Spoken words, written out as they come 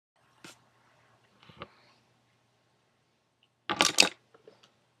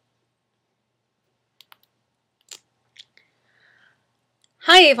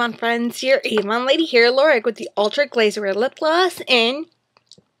Hi Avon friends, your Avon lady here, Laura, with the Ultra Glazewear Lip Gloss in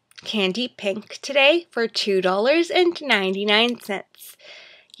Candy Pink today for $2.99.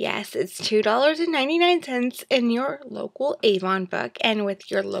 Yes, it's $2.99 in your local Avon book, and with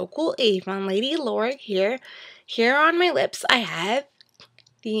your local Avon lady, Laura here on my lips, I have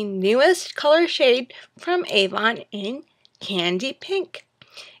the newest color shade from Avon in Candy Pink.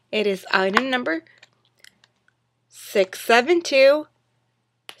 It is item number 672712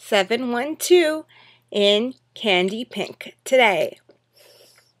 in Candy Pink today.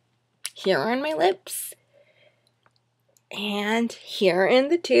 Here on my lips and here in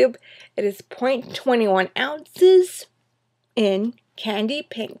the tube, it is 0.21 ounces in Candy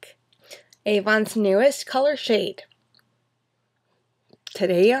Pink, Avon's newest color shade.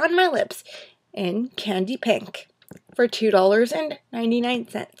 Today on my lips in Candy Pink for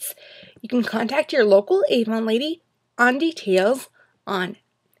 $2.99. You can contact your local Avon lady on details on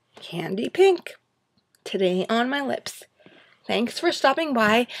Candy Pink today on my lips. Thanks for stopping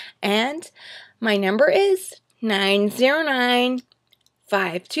by, and my number is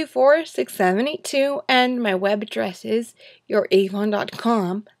 909-524-6782, and my web address is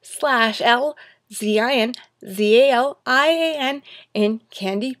youravon.com/LZINZALIAN in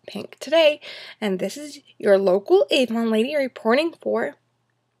Candy Pink today. And this is your local Avon lady reporting for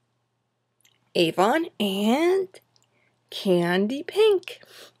Avon and Candy Pink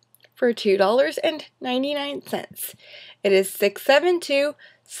for $2.99. It is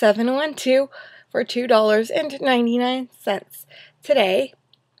 672712 for $2.99 today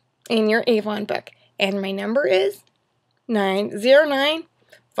in your Avon book. And my number is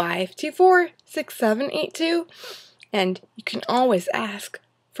 909-524-6782. And you can always ask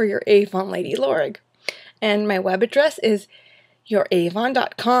for your Avon lady Laura. And my web address is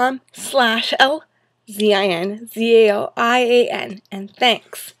youravon.com/LZINZALIAN. And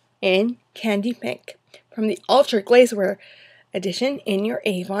thanks in Candy Pink from the Ultra Glazewear edition in your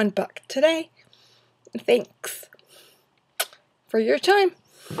Avon book today. Thanks for your time.